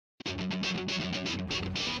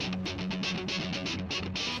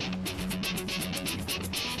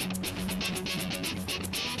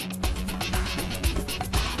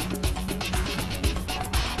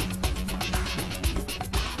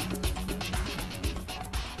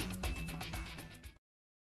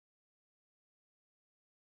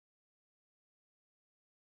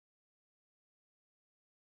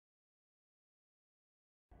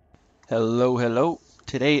Hello, hello.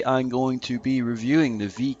 Today I'm going to be reviewing the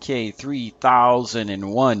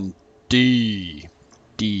VK3001D.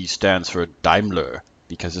 D stands for Daimler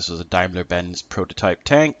because this was a Daimler-Benz prototype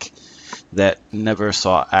tank that never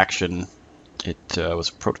saw action. It was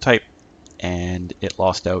a prototype and it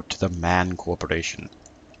lost out to the MAN Corporation.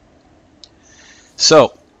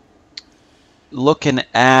 So, looking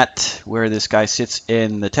at where this guy sits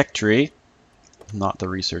in the tech tree, not the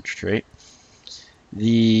research tree,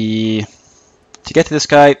 to get to this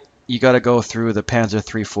guy, you got to go through the Panzer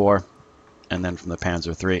III-4 and then from the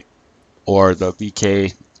Panzer III, or the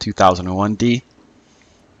VK 2001D.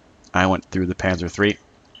 I went through the Panzer III,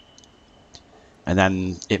 and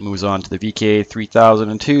then it moves on to the VK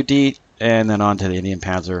 3002D, and then on to the Indian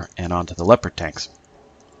Panzer and on to the Leopard tanks.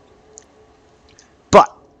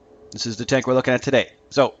 But this is the tank we're looking at today.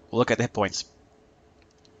 So we'll look at the hit points.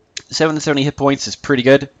 770 hit points is pretty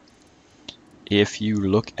good. If you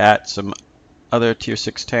look at some other tier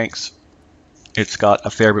 6 tanks, it's got a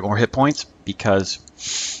fair bit more hit points because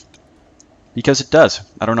it does.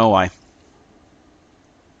 I don't know why.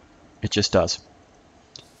 It just does.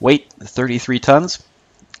 Weight 33 tons.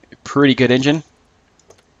 Pretty good engine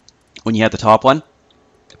when you have the top one.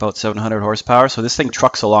 About 700 horsepower. So this thing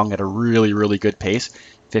trucks along at a really good pace,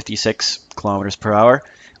 56 kilometers per hour,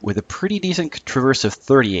 with a pretty decent traverse of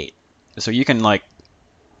 38. So you can like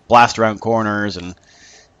blast around corners and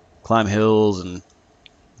climb hills and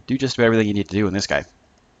do just about everything you need to do in this guy.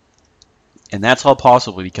 And that's all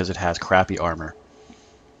possible because it has crappy armor.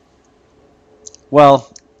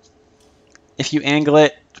 Well, if you angle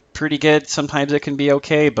it pretty good, sometimes it can be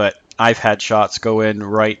okay, but I've had shots go in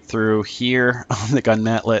right through here on the gun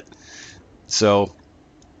mantlet. So,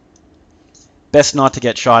 best not to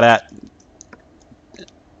get shot at.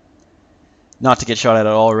 Not to get shot at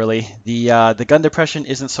all, really. The gun depression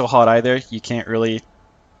isn't so hot either. You can't really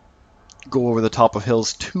go over the top of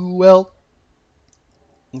hills too well.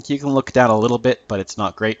 You can look down a little bit, but it's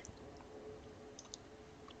not great.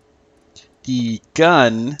 The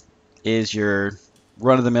gun is your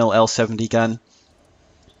run-of-the-mill L70 gun,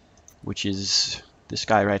 which is this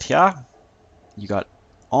guy right here. You got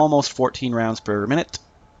almost 14 rounds per minute,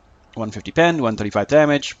 150 pen, 135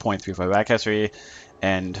 damage, 0.35 accuracy,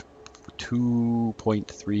 and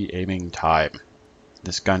 2.3 aiming time.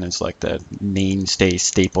 This gun is like the mainstay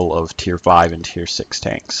staple of tier 5 and tier 6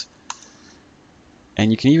 tanks.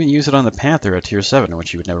 And you can even use it on the Panther at tier 7,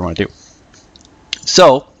 which you would never want to do.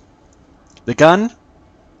 So, the gun,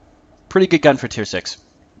 pretty good gun for tier 6.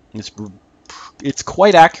 It's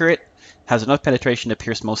quite accurate, has enough penetration to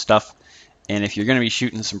pierce most stuff, and if you're going to be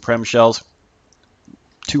shooting some prem shells,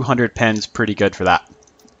 200 pen's pretty good for that.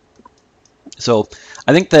 So,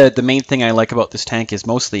 I think the main thing I like about this tank is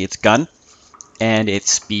mostly its gun and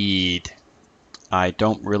its speed. I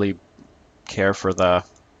don't really care for the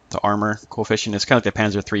armor coefficient. It's kind of like the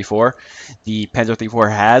Panzer III-4. The Panzer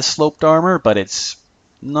III-4 has sloped armor, but it's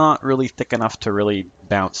not really thick enough to really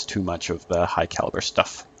bounce too much of the high caliber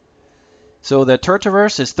stuff. So the turret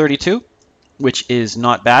traverse is 32, which is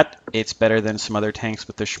not bad. It's better than some other tanks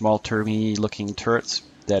with the Schmaltermy looking turrets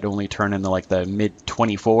that only turn into like the mid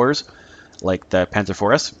 24s, like the Panzer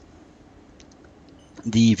IV-S.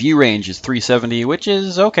 The view range is 370, which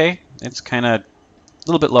is okay. It's kind of a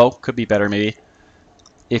little bit low. Could be better maybe.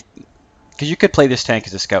 Because you could play this tank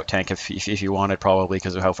as a scout tank if you wanted, probably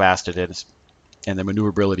because of how fast it is. And the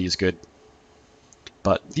maneuverability is good.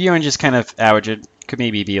 But view range is kind of average. It could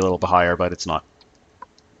maybe be a little bit higher, but it's not.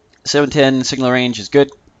 710 signal range is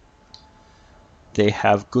good. They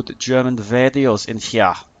have good German radios in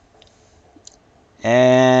here.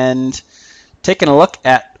 And taking a look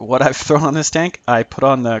at what I've thrown on this tank, I put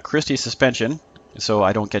on the Christie suspension so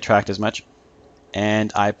I don't get tracked as much,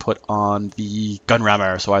 and I put on the gun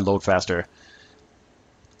rammer so I load faster.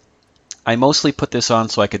 I mostly put this on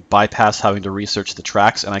so I could bypass having to research the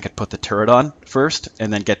tracks, and I could put the turret on first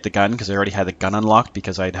and then get the gun, because I already had the gun unlocked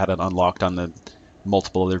because I'd had it unlocked on the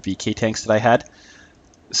multiple other VK tanks that I had.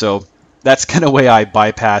 So that's kind of the way I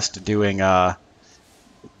bypassed doing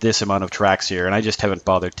this amount of tracks here, and I just haven't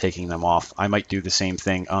bothered taking them off. I might do the same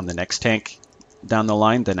thing on the next tank down the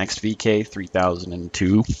line, the next VK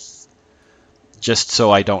 3002, just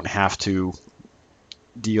so I don't have to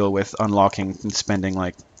deal with unlocking and spending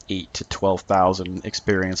like 8 to 12,000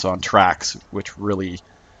 experience on tracks, which really, I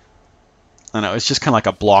don't know, it's just kind of like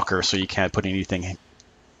a blocker, so you can't put anything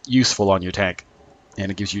useful on your tank,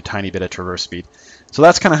 and it gives you a tiny bit of traverse speed. So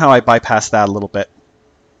that's kind of how I bypass that a little bit.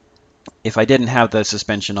 If I didn't have the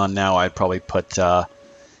suspension on now, I'd probably put the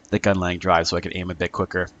gun lag drive so I could aim a bit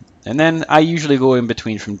quicker. And then I usually go in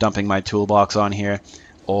between from dumping my toolbox on here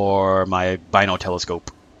or my bino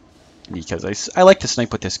telescope. because I like to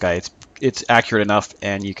snipe with this guy. It's accurate enough,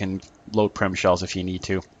 and you can load prem shells if you need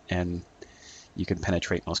to, and you can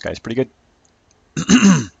penetrate most guys pretty good.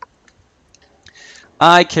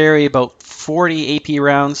 I carry about 40 AP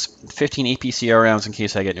rounds, 15 APCR rounds in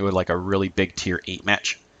case I get into like a really big tier 8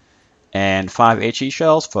 match, and 5 HE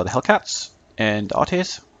shells for the Hellcats and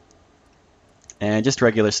Autes, and just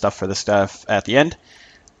regular stuff for the stuff at the end.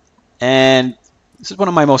 And this is one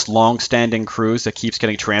of my most long-standing crews that keeps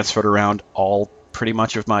getting transferred around all pretty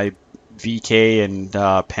much of my VK and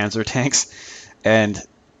Panzer tanks, and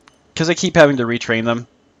because I keep having to retrain them,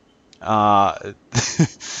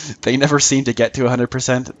 they never seem to get to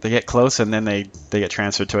 100%. They get close and then they get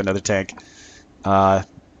transferred to another tank.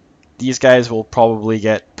 These guys will probably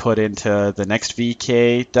get put into the next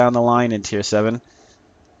VK down the line in tier 7.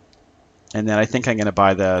 And then I think I'm going to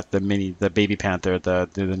buy the Baby Panther, the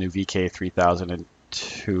new VK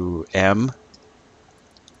 3002M.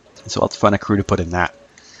 So I'll find a crew to put in that.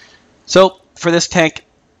 So for this tank,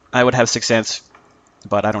 I would have 6 cents,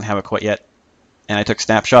 but I don't have it quite yet. And I took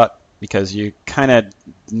Snapshot because you kind of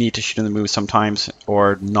need to shoot in the move sometimes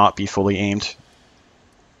or not be fully aimed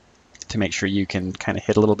to make sure you can kind of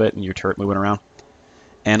hit a little bit and your turret moving around.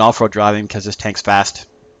 And off-road driving because this tank's fast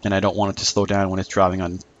and I don't want it to slow down when it's driving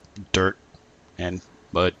on dirt and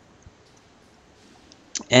mud.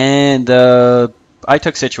 And I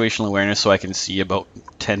took situational awareness so I can see about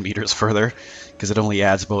 10 meters further because it only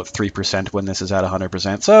adds about 3% when this is at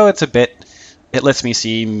 100%. So it's a bit, it lets me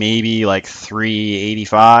see maybe like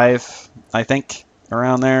 385, I think,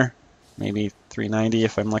 around there. Maybe 390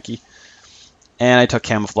 if I'm lucky. And I took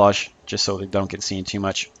camouflage just so they don't get seen too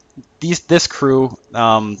much. This crew, it's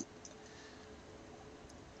going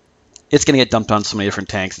to get dumped on so many different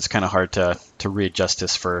tanks. It's kind of hard to readjust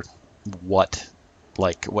this for what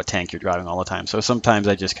tank you're driving all the time. So sometimes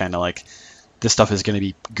I just kind of like, this stuff is going to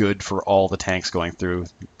be good for all the tanks going through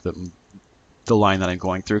the line that I'm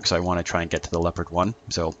going through because I want to try and get to the Leopard 1.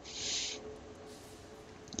 So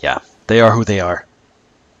yeah, they are who they are.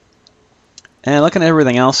 And looking at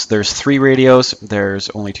everything else, there's 3 radios,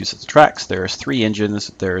 there's only 2 sets of tracks, there's 3 engines,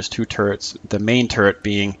 there's 2 turrets, the main turret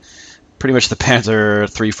being pretty much the Panzer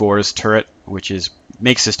 3-4's turret, which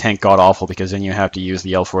makes this tank god-awful because then you have to use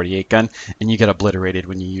the L-48 gun, and you get obliterated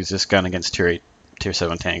when you use this gun against tier 8, tier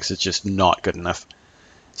 7 tanks. It's just not good enough.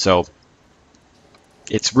 So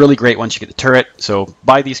it's really great once you get the turret. So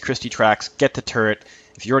buy these Christie tracks, get the turret.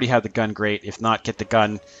 If you already have the gun, great. If not, get the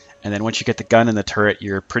gun. And then once you get the gun and the turret,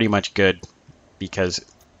 you're pretty much good because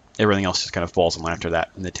everything else just kind of falls in line after that.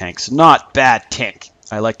 And the tank's not bad tank.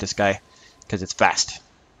 I like this guy because it's fast.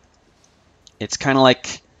 It's kind of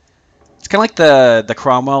like the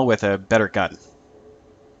Cromwell with a better gun.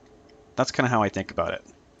 That's kind of how I think about it.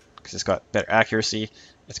 Because it's got better accuracy,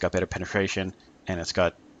 it's got better penetration, and it's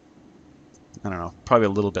got, I don't know, probably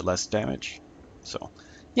a little bit less damage. So,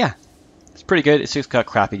 yeah, it's pretty good. It's just got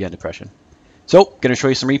crappy gun depression. So, gonna show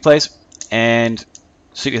you some replays and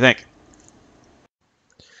see what you think.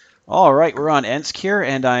 All right, we're on Ensk here,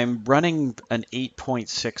 and I'm running an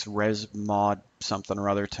 8.6 res mod something or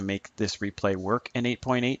other to make this replay work in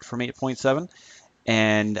 8.8 from 8.7,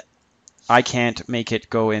 and I can't make it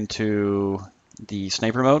go into the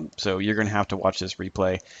sniper mode, so you're going to have to watch this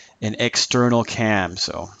replay in external cam,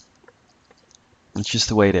 so it's just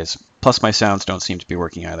the way it is. Plus my sounds don't seem to be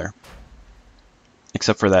working either,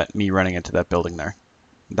 except for that me running into that building there.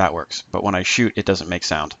 That works, but when I shoot it doesn't make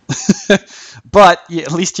sound. But yeah,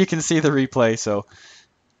 at least you can see the replay, so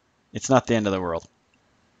it's not the end of the world.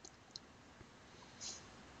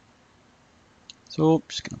 So I'm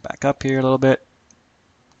just going to back up here a little bit,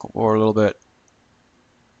 go forward a little bit.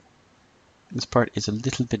 This part is a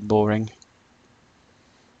little bit boring.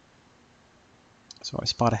 So I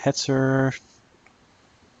spot a Hetzer,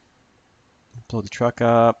 blow the truck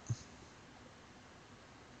up.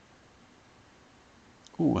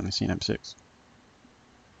 Ooh, and I see an M6.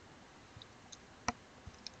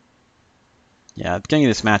 Yeah, the beginning of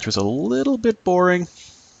this match was a little bit boring.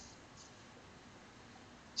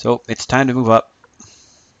 So it's time to move up.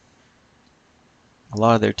 A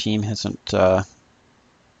lot of their team hasn't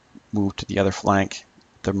moved to the other flank.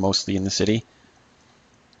 They're mostly in the city.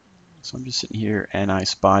 So I'm just sitting here and I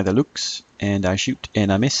spy the Lukes and I shoot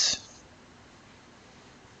and I miss.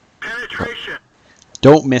 Penetration.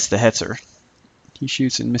 Don't miss the Hetzer. He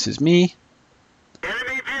shoots and misses me.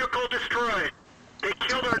 Enemy vehicle destroyed. They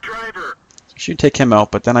killed our driver. Should take him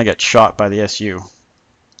out, but then I get shot by the SU.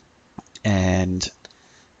 And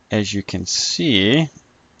as you can see,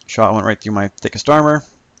 shot went right through my thickest armor,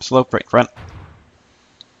 slope right in front.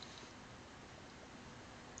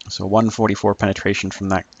 So 144 penetration from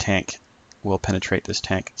that tank. will penetrate this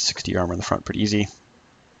tank. 60 armor in the front, pretty easy.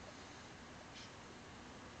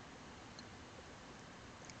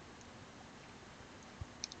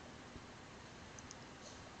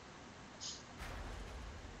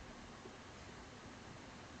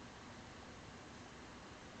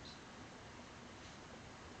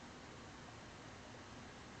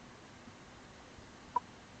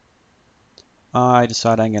 I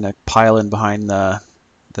decide I'm going to pile in behind the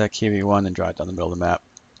KV-1 and drive down the middle of the map.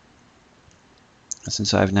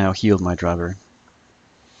 Since I've now healed my driver.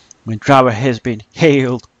 My driver has been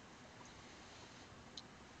healed.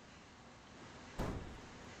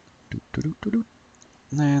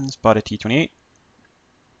 And spot a T-28.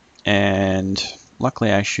 And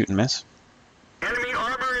luckily I shoot and miss. Enemy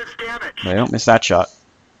armor is damaged. But I don't miss that shot.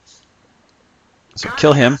 So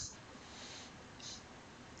kill him.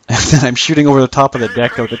 And then I'm shooting over the top of the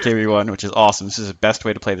deck of the KV-1, which is awesome. This is the best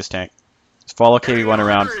way to play this tank. Just follow KV-1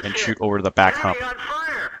 around and shoot over to the back hump.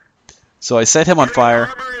 So I set him on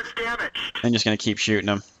fire. I'm just going to keep shooting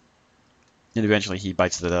him. And eventually he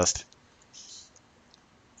bites the dust.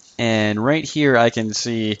 And right here I can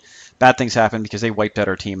see bad things happen because they wiped out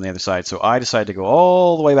our team on the other side. So I decided to go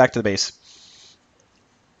all the way back to the base.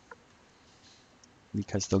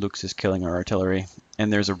 Because the Lux is killing our artillery.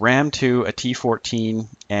 And there's a Ram 2, a T-14,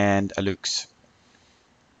 and a Lux.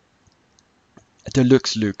 A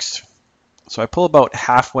Deluxe Lux. So I pull about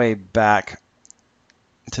halfway back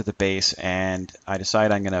to the base, and I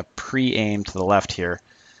decide I'm going to pre-aim to the left here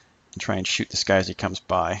and try and shoot this guy as he comes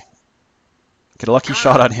by. Get a lucky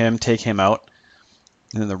shot on him, take him out.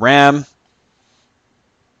 And then the Ram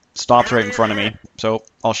stops right in front of me, so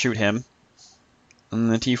I'll shoot him. And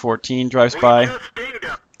the T-14 drives by,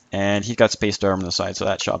 and he got spaced arm on the side, so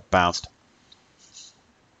that shot bounced.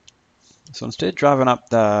 So instead of driving up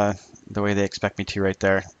the way they expect me to right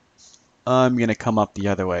there, I'm going to come up the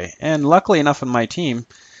other way. And luckily enough on my team,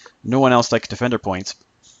 no one else likes defender points.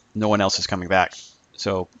 No one else is coming back.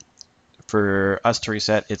 So for us to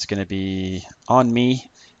reset, it's going to be on me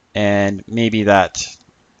and maybe that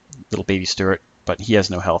little baby Stuart, but he has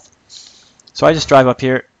no health. So I just drive up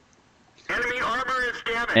here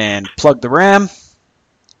and plug the Ram.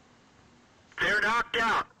 They're knocked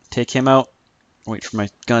out. Take him out. Wait for my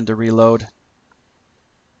gun to reload.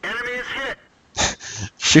 Enemy is hit.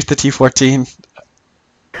 Shoot the T-14.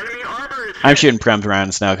 Enemy armor is hit. I'm shooting premed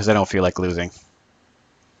rounds now because I don't feel like losing.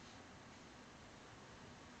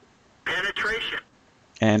 Penetration.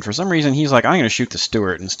 And for some reason, he's like, I'm going to shoot the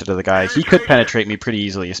Stuart instead of the guy. He could penetrate me pretty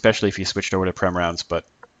easily, especially if he switched over to prem rounds, but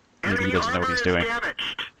maybe he doesn't know what he's doing.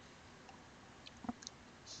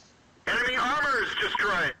 Enemy armor is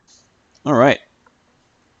destroyed. All right.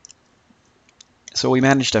 So we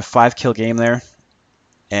managed a 5-kill game there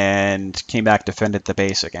and came back, defended the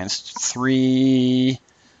base against 3...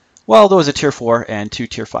 Well, there was a tier 4 and 2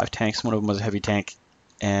 tier 5 tanks. One of them was a heavy tank.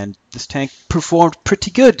 And this tank performed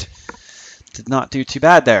pretty good. Did not do too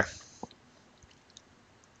bad there.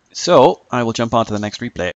 So I will jump on to the next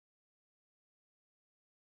replay.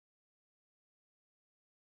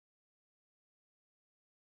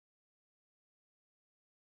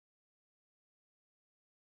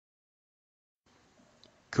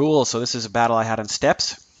 Cool, so this is a battle I had on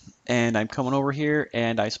steps, and I'm coming over here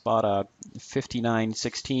and I spot a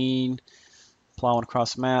 59-16 plowing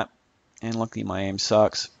across the map, and luckily my aim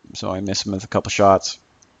sucks, so I miss him with a couple shots.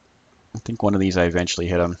 I think one of these I eventually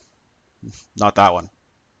hit him. Not that one.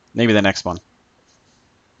 Maybe the next one.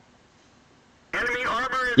 Enemy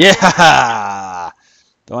armor is Yeah!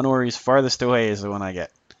 The one where he's farthest away is the one I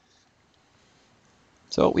get.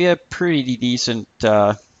 So we have pretty decent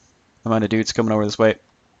amount of dudes coming over this way.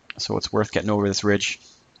 So it's worth getting over this ridge.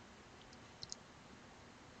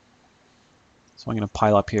 So I'm going to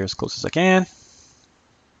pile up here as close as I can.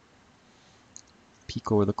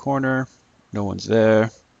 Peek over the corner. No one's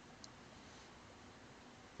there.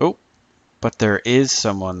 Oh, but there is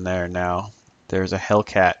someone there now. There's a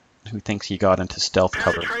Hellcat who thinks he got into stealth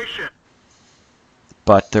cover.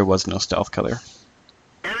 But there was no stealth cover.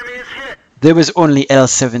 Enemy is hit. There was only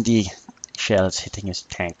L-70 shells hitting his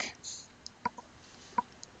tank.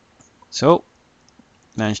 So,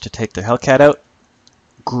 managed to take the Hellcat out.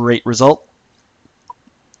 Great result.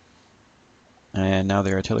 And now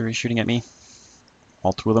their artillery is shooting at me.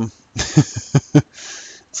 All two of them.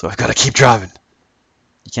 So I've got to keep driving.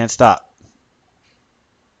 You can't stop.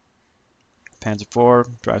 Panzer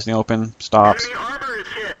IV drives in the open, stops. Enemy armor is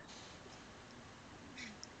hit.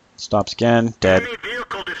 Stops again, dead. Enemy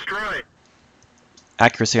vehicle destroyed.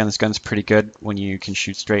 Accuracy on this gun's pretty good when you can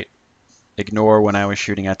shoot straight. Ignore when I was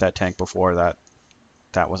shooting at that tank before that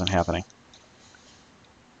wasn't happening.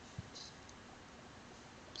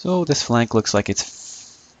 So this flank looks like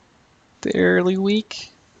it's fairly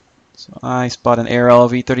weak. So I spot an air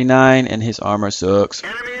LV-39 and his armor sucks.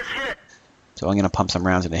 Enemy is hit. So I'm going to pump some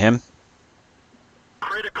rounds into him.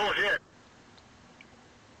 Critical hit.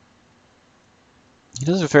 He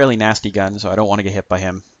does a fairly nasty gun, so I don't want to get hit by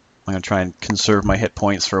him. I'm going to try and conserve my hit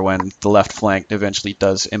points for when the left flank eventually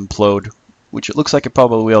does implode, which it looks like it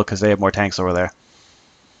probably will because they have more tanks over there.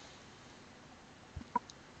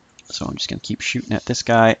 So I'm just going to keep shooting at this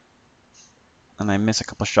guy, and I miss a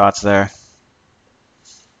couple shots there.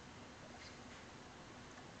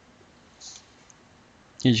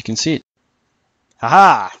 As you can see it.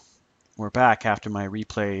 Haha! We're back after my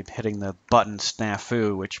replay hitting the button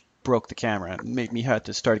snafu, which broke the camera and made me have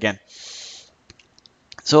to start again.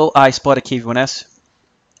 So I spot a KV-1S,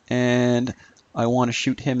 and I want to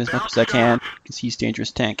shoot him as much as I can because he's a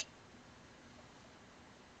dangerous tank.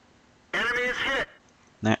 Enemy is hit.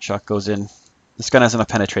 That shot goes in. This gun has enough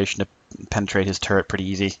penetration to penetrate his turret pretty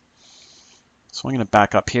easy. So I'm going to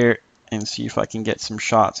back up here and see if I can get some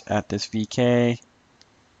shots at this VK.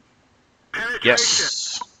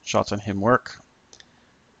 Yes! Shots on him work.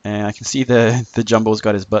 And I can see the Jumbo's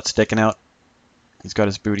got his butt sticking out. He's got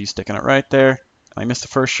his booty sticking out right there. I missed the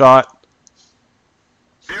first shot.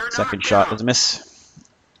 Second shot was a miss.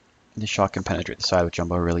 This shot can penetrate the side of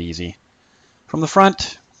Jumbo really easy. From the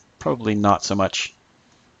front, probably not so much.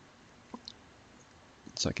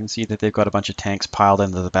 So I can see that they've got a bunch of tanks piled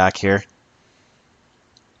into the back here.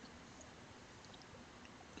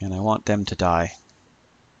 And I want them to die.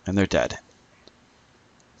 And they're dead.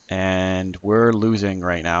 And we're losing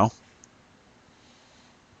right now.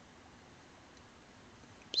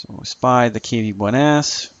 So we spy the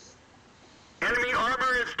KV-1S. Enemy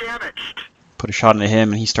armor is damaged. Put a shot into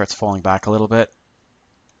him and he starts falling back a little bit.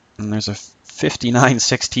 And there's a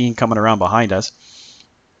 59-16 coming around behind us.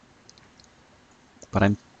 But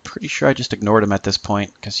I'm pretty sure I just ignored him at this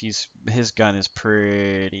point because his gun is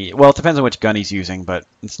pretty... Well, it depends on which gun he's using, but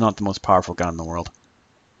it's not the most powerful gun in the world.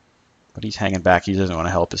 But he's hanging back. He doesn't want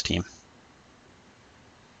to help his team.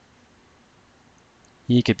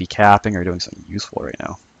 He could be capping or doing something useful right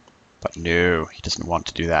now. But no, he doesn't want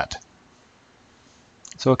to do that.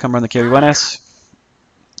 So we'll come run the KV-1S.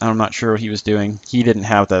 I'm not sure what he was doing. He didn't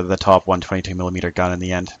have the top 122mm gun in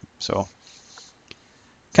the end. So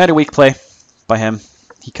kind of weak play by him.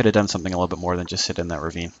 He could have done something a little bit more than just sit in that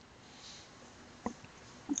ravine.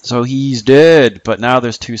 So he's dead, but now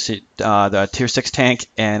there's the tier 6 tank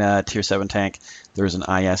and a tier 7 tank. There's an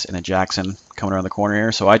IS and a Jackson coming around the corner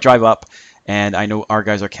here. So I drive up, and I know our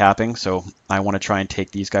guys are capping, so I want to try and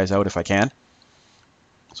take these guys out if I can.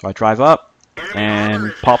 So I drive up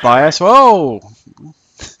and pop IS. Whoa!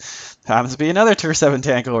 Happens to be another tier 7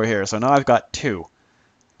 tank over here, so now I've got 2.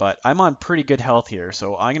 But I'm on pretty good health here,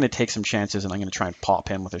 so I'm going to take some chances, and I'm going to try and pop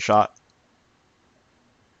him with a shot.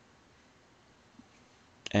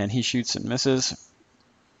 And he shoots and misses.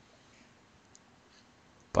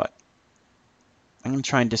 But I'm going to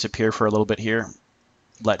try and disappear for a little bit here.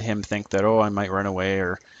 Let him think that, oh, I might run away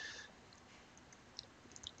or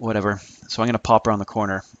whatever. So I'm going to pop around the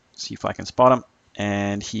corner, see if I can spot him.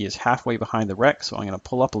 And he is halfway behind the wreck, so I'm going to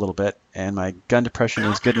pull up a little bit. And my gun depression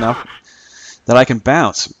is good enough that I can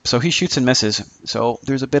bounce. So he shoots and misses. So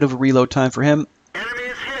there's a bit of a reload time for him. Enemy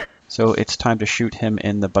is hit. So it's time to shoot him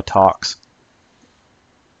in the buttocks.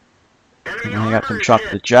 And I got some shots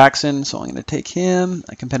at the Jackson, so I'm going to take him.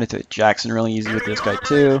 I can penetrate Jackson really easy with this guy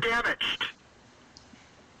too.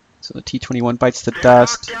 So the T-21 bites the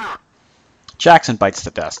dust. Jackson bites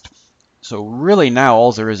the dust. So really now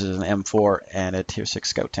all there is an M4 and a tier 6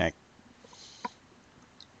 scout tank.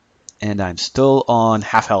 And I'm still on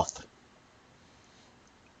half health.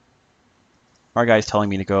 Our guy's telling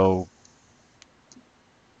me to go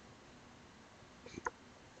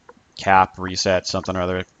cap, reset, something or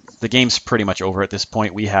other. The game's pretty much over at this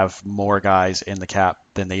point. We have more guys in the cap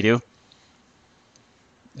than they do.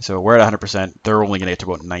 So we're at 100%. They're only going to get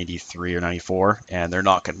to about 93 or 94, and they're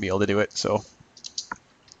not going to be able to do it. So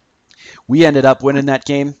we ended up winning that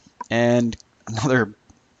game, and another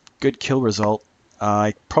good kill result.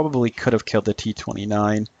 I probably could have killed the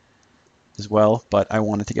T-29 as well, but I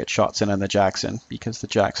wanted to get shots in on the Jackson because the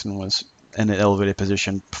Jackson was in an elevated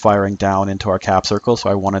position firing down into our cap circle,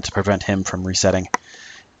 so I wanted to prevent him from resetting.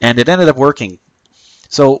 And it ended up working.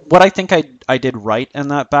 So what I think I did right in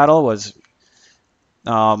that battle was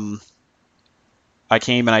I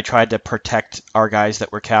came and I tried to protect our guys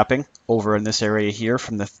that were capping over in this area here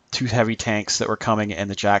from the 2 heavy tanks that were coming and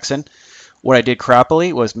the Jackson. What I did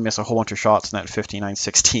crappily was miss a whole bunch of shots in that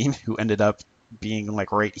 59-16 who ended up being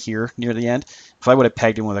like right here near the end. If I would have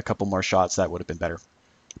pegged him with a couple more shots, that would have been better.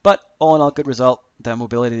 But all in all, good result. The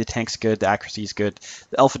mobility of the tank's good, the accuracy is good,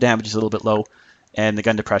 the alpha damage is a little bit low, and the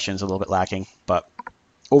gun depression is a little bit lacking. But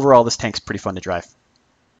overall, this tank's pretty fun to drive.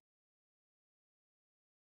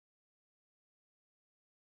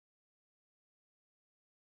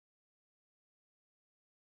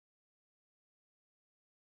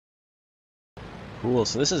 Cool,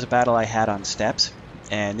 so this is a battle I had on steps,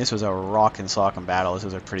 and this was a rockin' sockin' battle. This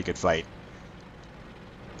was a pretty good fight.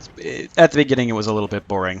 At the beginning, it was a little bit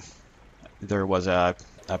boring. There was a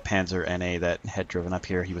Panzer NA that had driven up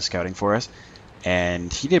here. He was scouting for us,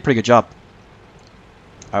 and he did a pretty good job.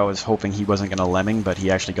 I was hoping he wasn't going to lemming, but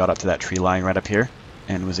he actually got up to that tree line right up here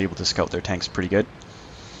and was able to scout their tanks pretty good.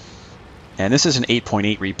 And this is an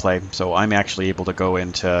 8.8 replay, so I'm actually able to go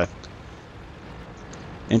into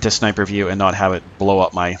sniper view and not have it blow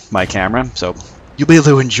up my camera. So you'll be able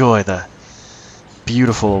to enjoy the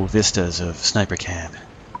beautiful vistas of sniper cam.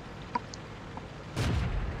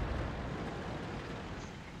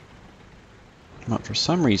 But for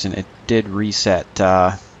some reason it did reset,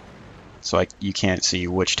 so you can't see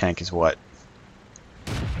which tank is what.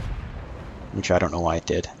 Which I don't know why it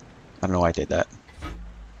did. I don't know why I did that.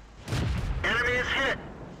 Enemy is hit.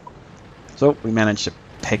 So we managed to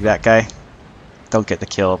peg that guy. Don't get the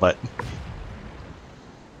kill, but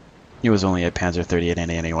it was only a Panzer 38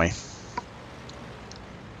 NA anyway.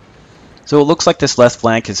 So it looks like this left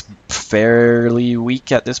flank is fairly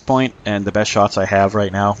weak at this point, and the best shots I have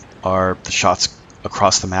right now are the shots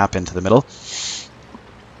across the map into the middle.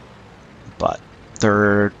 But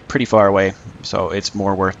they're pretty far away, so it's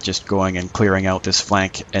more worth just going and clearing out this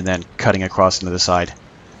flank and then cutting across into the side.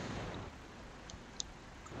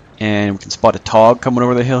 And we can spot a Tog coming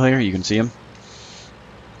over the hill here. You can see him.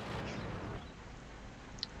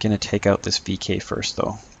 Gonna take out this VK first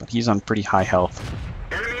though, but he's on pretty high health.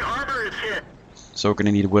 Enemy armor is hit. So we're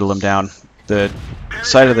gonna need to whittle him down. The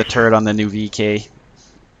side of the turret on the new VK,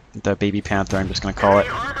 the Baby Panther I'm just gonna call it,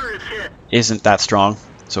 Enemy armor is hit. isn't that strong.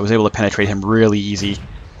 So I was able to penetrate him really easy.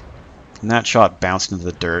 And that shot bounced into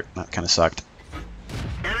the dirt. That kind of sucked.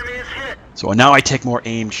 Enemy is hit. So now I take more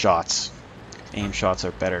aimed shots. Aim shots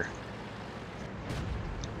are better.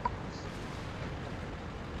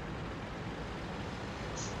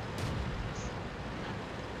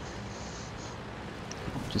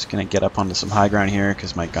 Just gonna get up onto some high ground here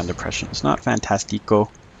because my gun depression is not fantastico.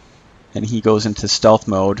 And he goes into stealth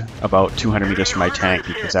mode about 200 meters from my tank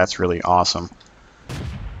because that's really awesome.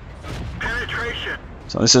 Penetration.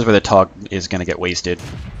 So this is where the Tog is gonna get wasted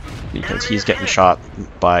because he's getting shot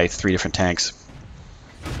by 3 different tanks.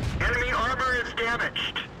 Enemy armor is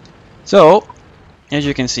damaged. So, as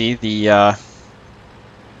you can see, the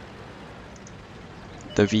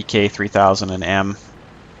VK 3000 and M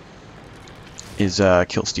is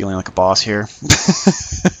kill stealing like a boss here.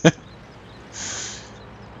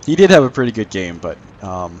 He did have a pretty good game, but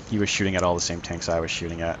he was shooting at all the same tanks I was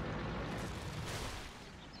shooting at.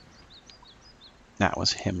 That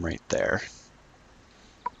was him right there.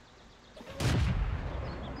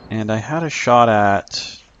 And I had a shot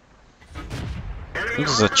at... This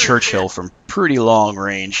is a Churchill from pretty long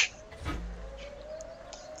range.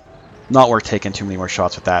 Not worth taking too many more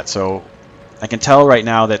shots with that, so I can tell right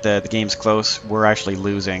now that the game's close. We're actually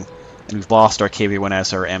losing. And we've lost our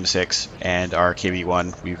KV-1S, our M6, and our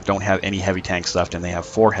KV-1. We don't have any heavy tanks left, and they have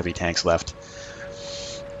 4 heavy tanks left.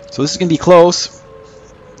 So this is going to be close.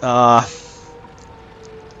 I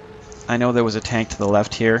know there was a tank to the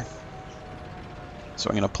left here. So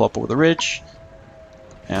I'm going to pull up over the ridge.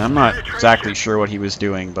 And I'm not exactly sure what he was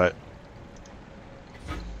doing, but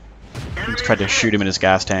I tried to shoot him in his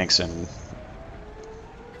gas tanks and...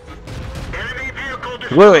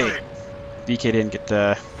 Whoa! VK didn't get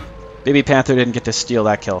the... Baby Panther didn't get to steal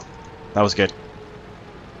that kill. That was good.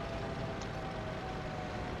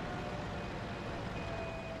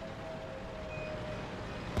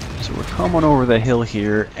 So we're coming over the hill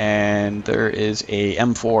here, and there is a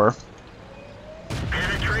M4.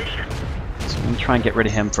 Penetration. So I'm going to try and get rid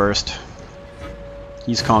of him first.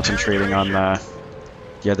 He's concentrating on the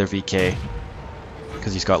other VK,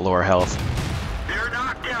 because he's got lower health. They're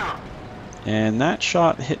knocked out. And that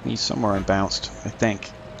shot hit me somewhere and bounced, I think.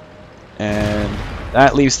 And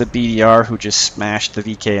that leaves the BDR, who just smashed the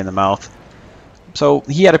VK in the mouth. So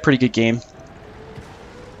he had a pretty good game,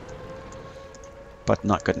 but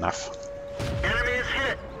not good enough. Enemy is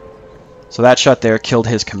hit. So that shot there killed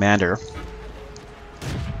his commander.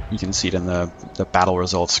 You can see it in the battle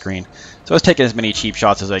results screen. So I was taking as many cheap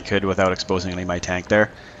shots as I could without exposing any of my tank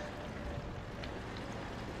there.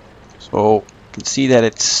 So you can see that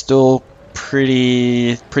it's still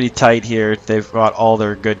pretty tight here. They've got all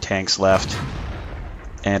their good tanks left.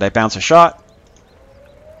 And I bounce a shot.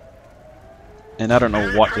 And I don't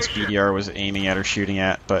know what this BDR was aiming at or shooting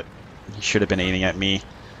at, but he should have been aiming at me.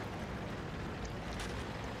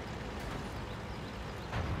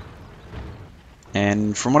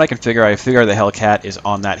 And from what I can figure, I figure the Hellcat is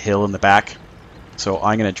on that hill in the back. So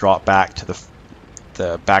I'm going to drop back to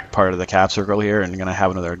the back part of the cap circle here, and I'm going to have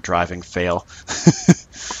another driving fail.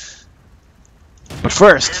 But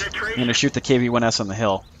first, I'm going to shoot the KV-1S on the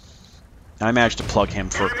hill. I managed to plug him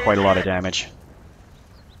for quite a lot of damage.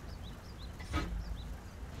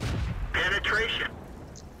 Penetration.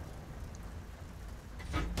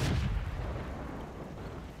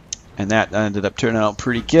 And that ended up turning out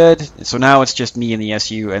pretty good. So now it's just me and the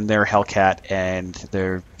SU and their Hellcat and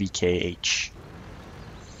their VKH.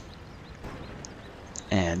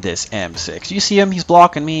 And this M6. You see him? He's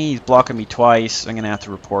blocking me. He's blocking me twice. I'm going to have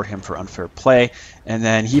to report him for unfair play. And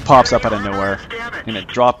then he pops up out of nowhere. I'm going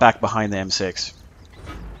to drop back behind the M6.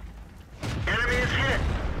 Enemy is hit.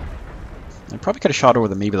 I probably could have shot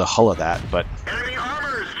over maybe the hull of that, but Enemy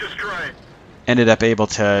armor is destroyed. ended up able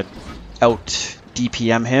to out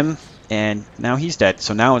DPM him, and now he's dead.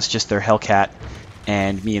 So now it's just their Hellcat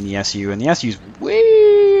and me and the SU, and the SU's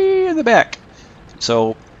way in the back.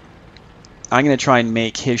 So I'm going to try and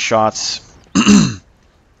make his shots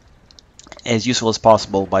as useful as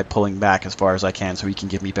possible by pulling back as far as I can so he can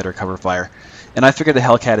give me better cover fire. And I figure the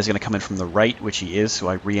Hellcat is going to come in from the right, which he is, so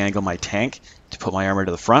I re-angle my tank to put my armor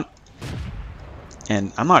to the front.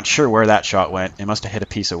 And I'm not sure where that shot went. It must have hit a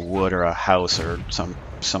piece of wood or a house or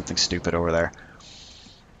something stupid over there.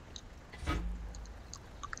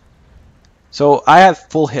 So I have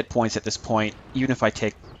full hit points at this point. Even if I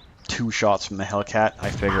take 2 shots from the Hellcat,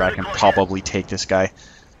 I figure I can probably take this guy.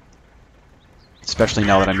 Especially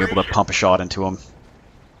now that I'm able to pump a shot into him.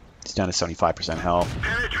 He's down to 75% health.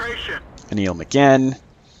 Penetration. Anneal him again.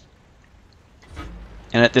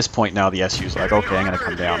 And at this point now the SU's like, okay, I'm going to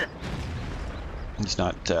come down. He's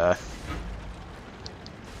not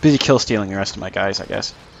busy kill stealing the rest of my guys, I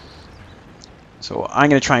guess. So I'm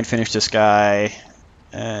going to try and finish this guy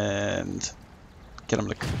and get him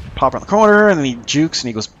to pop around the corner, and then he jukes and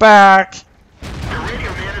he goes back. The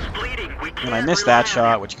radio man is bleeding. We can't And I missed that rely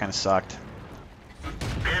on shot, him. which kind of sucked.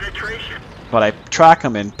 Penetration. But I track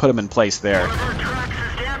him and put him in place there. One of our tracks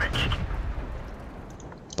is damaged.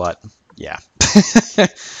 But yeah. I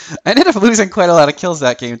ended up losing quite a lot of kills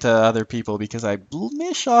that game to other people because I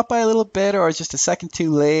missed shot by a little bit, or I was just a second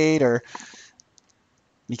too late, or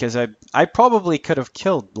because I probably could have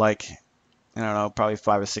killed, like, I don't know, probably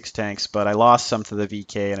 5 or 6 tanks, but I lost some to the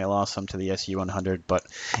VK and I lost some to the SU-100. But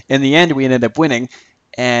in the end, we ended up winning,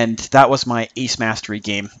 and that was my Ace Mastery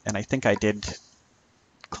game, and I think I did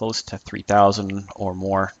close to 3,000 or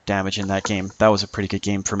more damage in that game. That was a pretty good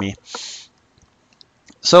game for me.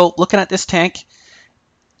 So looking at this tank,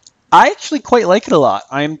 I actually quite like it a lot.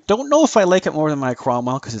 I don't know if I like it more than my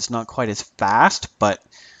Cromwell because it's not quite as fast, but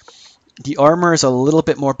the armor is a little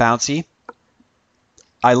bit more bouncy.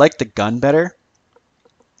 I like the gun better.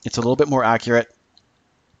 It's a little bit more accurate.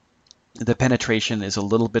 The penetration is a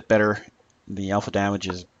little bit better. The alpha damage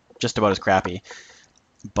is just about as crappy,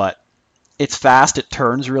 but it's fast. It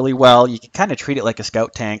turns really well. You can kind of treat it like a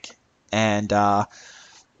scout tank, and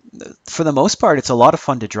for the most part, it's a lot of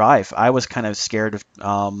fun to drive. I was kind of scared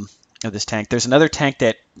of this tank. There's another tank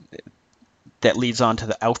that leads on to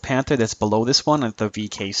the Out Panther that's below this one, at the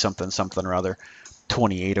VK something or other,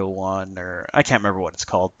 2801, or I can't remember what it's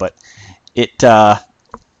called, but it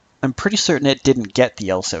I'm pretty certain it didn't get the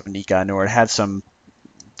L70 gun, or it had some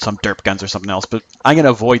derp guns or something else. But I'm gonna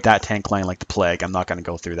avoid that tank line like the plague. I'm not gonna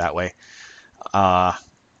go through that way. I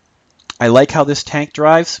like how this tank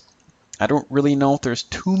drives. I don't really know if there's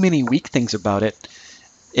too many weak things about it.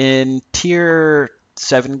 In Tier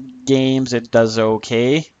 7 games, it does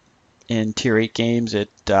okay. In Tier 8 games,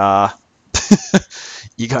 it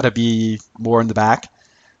you gotta be more in the back.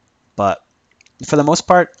 But for the most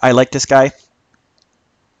part, I like this guy.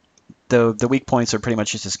 The weak points are pretty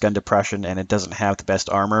much just its gun depression, and it doesn't have the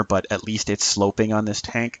best armor, but at least it's sloping on this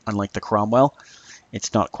tank, unlike the Cromwell.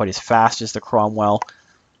 It's not quite as fast as the Cromwell,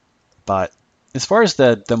 but as far as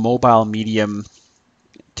the mobile medium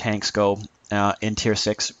tanks go in Tier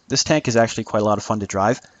 6, this tank is actually quite a lot of fun to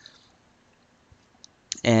drive.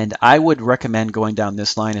 And I would recommend going down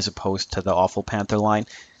this line as opposed to the awful Panther line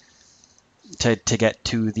to get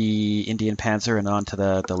to the Indian Panzer and onto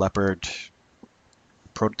the Leopard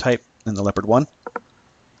prototype and the Leopard 1,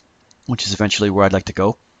 which is eventually where I'd like to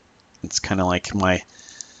go. It's kind of like my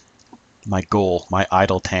goal, my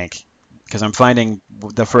idle tank. Because I'm finding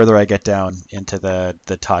the further I get down into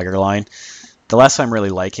the Tiger line, the less I'm really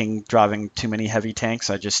liking driving too many heavy tanks.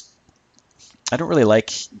 I don't really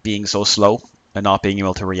like being so slow. and not being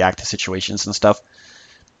able to react to situations and stuff.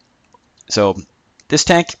 So this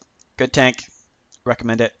tank, good tank,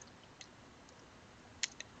 recommend it.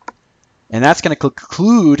 And that's going to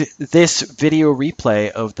conclude this video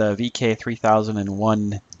replay of the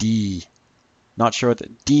VK3001D. Not sure what the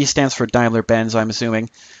D stands for Daimler-Benz, I'm assuming.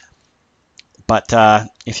 But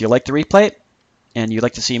if you like the replay and you'd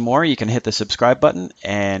like to see more, you can hit the subscribe button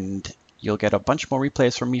and you'll get a bunch more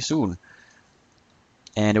replays from me soon.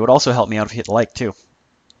 And it would also help me out if you hit like too.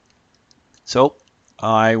 So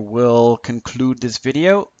I will conclude this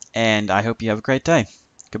video and I hope you have a great day.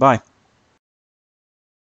 Goodbye.